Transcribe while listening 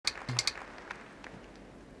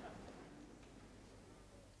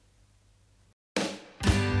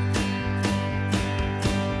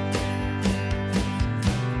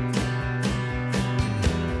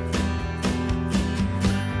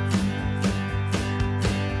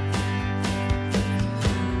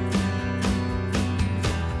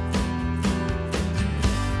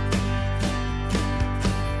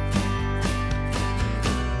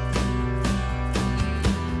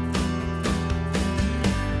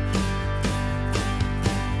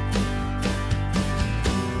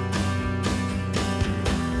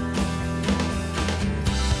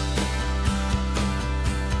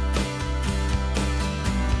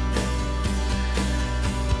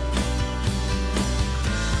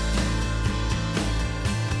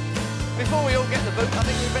before we all get the boot, I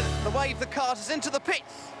think we better wave the carters into the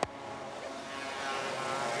pits.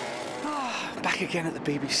 Back again at the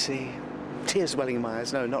BBC. Tears welling in my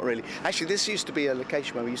eyes. No, not really. Actually, this used to be a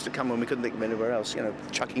location where we used to come when we couldn't think of anywhere else. You know,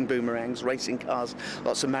 chucking boomerangs, racing cars,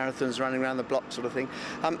 lots of marathons running around the block sort of thing.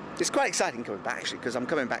 It's quite exciting coming back, actually, because I'm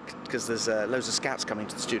coming back because there's loads of scouts coming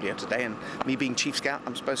to the studio today, and me being chief scout,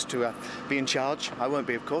 I'm supposed to be in charge. I won't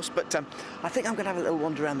be, of course, but I think I'm going to have a little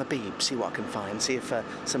wander around the Beeb, see what I can find, see if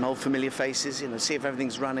some old familiar faces, you know, see if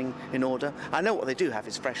everything's running in order. I know what they do have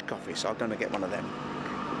is fresh coffee, so I'm going to get one of them.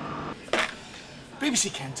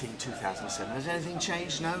 BBC Canteen 2007. Has anything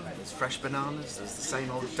changed? No? There's fresh bananas, there's the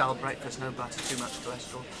same old dull breakfast, no butter, too much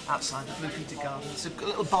cholesterol. Outside the Blue Peter Garden, it's a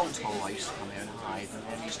little bolt hole I used to come here and hide,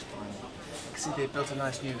 and I used to find it. You can see they built a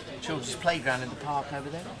nice new children's playground in the park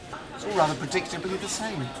over there. It's all rather predictably the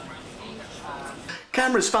same.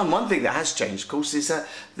 Camera's fun. One thing that has changed, of course, is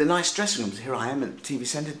the nice dressing rooms. Here I am at the TV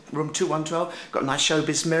centre, room 2112. Got a nice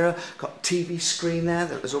showbiz mirror, got a TV screen there.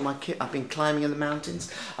 There's all my kit. I've been climbing in the mountains.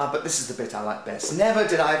 But this is the bit I like best. Never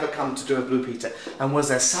did I ever come to do a Blue Peter, and was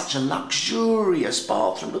there such a luxurious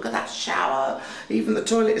bathroom. Look at that shower. Even the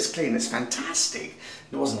toilet is clean. It's fantastic.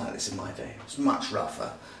 It wasn't like this in my day. It was much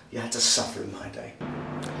rougher. You had to suffer in my day.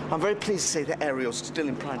 I'm very pleased to say that Ariel's still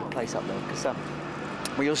in pride of place up there, because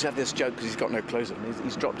we also have this joke because he's got no clothes on.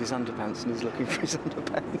 He's dropped his underpants and he's looking for his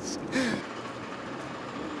underpants.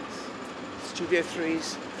 Studio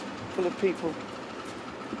 3's full of people.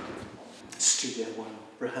 Studio 1,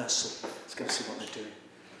 rehearsal. Let's go see what they're doing.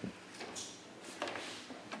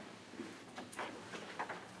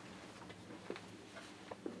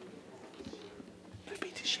 Blue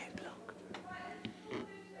Peter shed, look.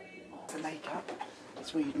 The makeup.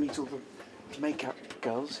 That's where you'd meet all the makeup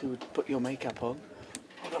girls who would put your makeup on.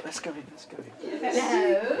 Oh, look, let's go in, let's go in.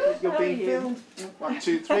 Hello. You're being filmed. 1,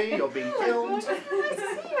 2, 3, you're being filmed. Nice to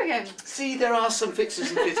see you again. See, there are some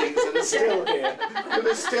fixtures and fittings that are still here, but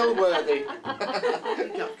they're still worthy.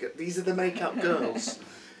 These are the makeup girls.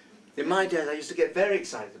 In my days, I used to get very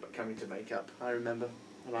excited about coming to makeup, I remember,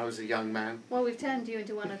 when I was a young man. Well, we've turned you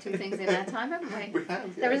into one or two things in our time, haven't we? We have,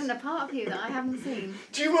 yes. There isn't a part of you that I haven't seen.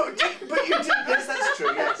 Do you want, but you did, yes, that's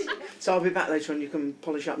true, yes. So I'll be back later and you can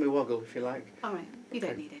polish up my woggle if you like. All right, you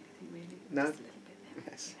don't need anything really. No? Just a little bit there.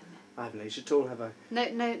 Yes. I haven't aged at all, have I?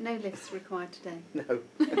 No lifts required today. No.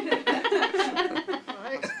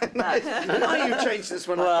 Right. You've changed this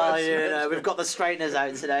one. Well, you know, we've got the straighteners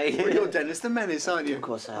out today. Well, you're Dennis the Menace, aren't you? Of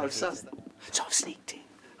course I am. So I've sneaked in.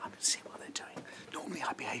 I'm going to see what they're doing. Normally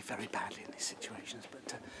I behave very badly in these situations,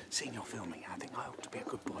 but seeing you're filming, I think I ought to be a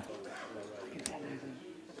good boy. I can tell you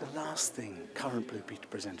the last thing current Blue Peter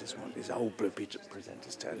presenters want is old Blue Peter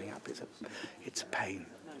presenters turning up. It's a pain.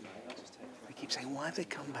 They keep saying, why have they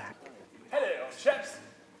come back? Hello, chaps.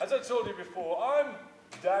 As I told you before, I'm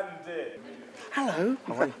Dandy. Hello.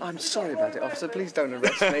 Oh, I'm sorry about it, officer. Please don't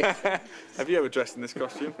arrest me. Have you ever dressed in this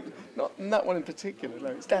costume? Not that one in particular, no.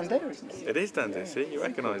 It's Dan Dare, isn't it? It is Dan Dizzy. You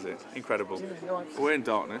recognise it. Incredible. Yeah, no, We're in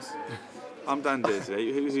darkness. I'm Dan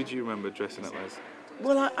Dizzy. Who do you remember dressing up as?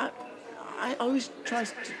 Well, I always try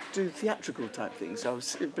to do theatrical type things. I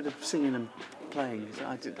was a bit of singing and playing.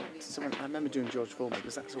 I remember doing George Foreman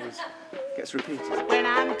because that's always gets repeated. When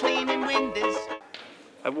I'm cleaning windows.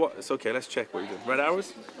 It's okay, let's check what you did. Red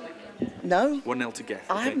Hours? No. 1-0 to Geth.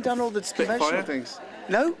 I haven't done all the conventional things.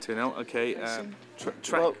 No. 2-0, okay.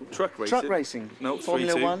 Truck racing? Truck racing. No, 3-2.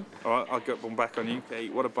 Formula 1. All right, I'll get one back on you. Okay,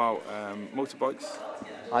 what about motorbikes?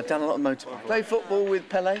 I've done a lot of motorbikes. Play football with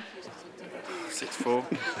Pele.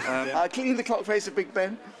 6-4. Cleaning the clock face of Big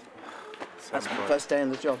Ben. That's my first day on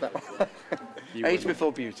the job, that one. Age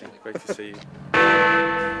before beauty. Great to see you.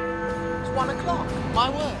 It's 1 o'clock.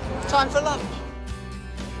 My word. Time for lunch.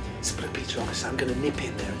 It's a Blue Peter office. I'm going to nip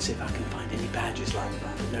in there and see if I can find any badges lying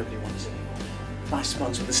around that nobody wants anymore. Nice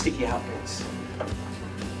ones with the sticky out bits.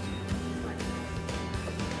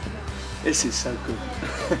 This is so good.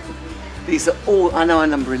 These are all, I know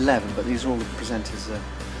I'm number 11, but these are all the presenters of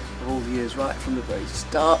all the years, right from the very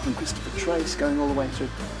start, from Christopher Trace going all the way through.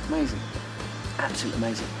 Amazing. Absolutely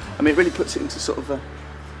amazing. I mean, it really puts it into sort of a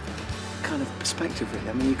kind of perspective, really.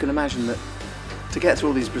 I mean, you can imagine that to get through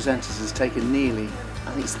all these presenters has taken nearly,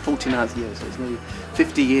 I think it's the 49th year, so it's nearly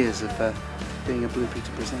 50 years of being a Blue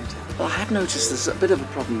Peter presenter. But I have noticed there's a bit of a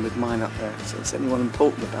problem with mine up there. So is anyone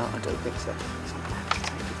important about? I don't think so. So I'm going to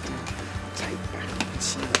have to take back on.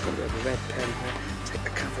 See, I've got a bit of a red pen here. Take the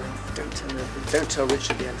cover off. Don't tell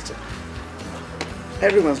Richard, the editor.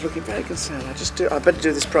 Everyone's looking very concerned. I better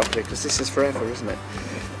do this properly because this is forever, isn't it?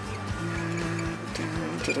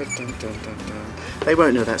 They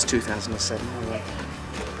won't know that's 2007, will they?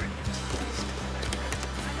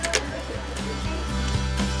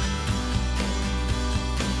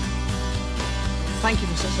 Thank you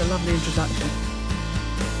for such a lovely introduction.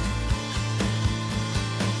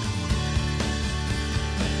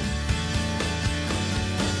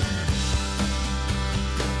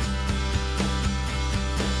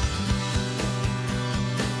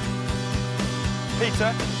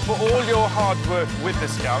 Peter, for all your hard work with the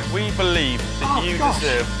Scout, we believe that you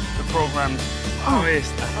deserve the programme's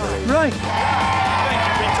highest accolade. Right. Thank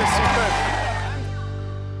you, Peter. Superb.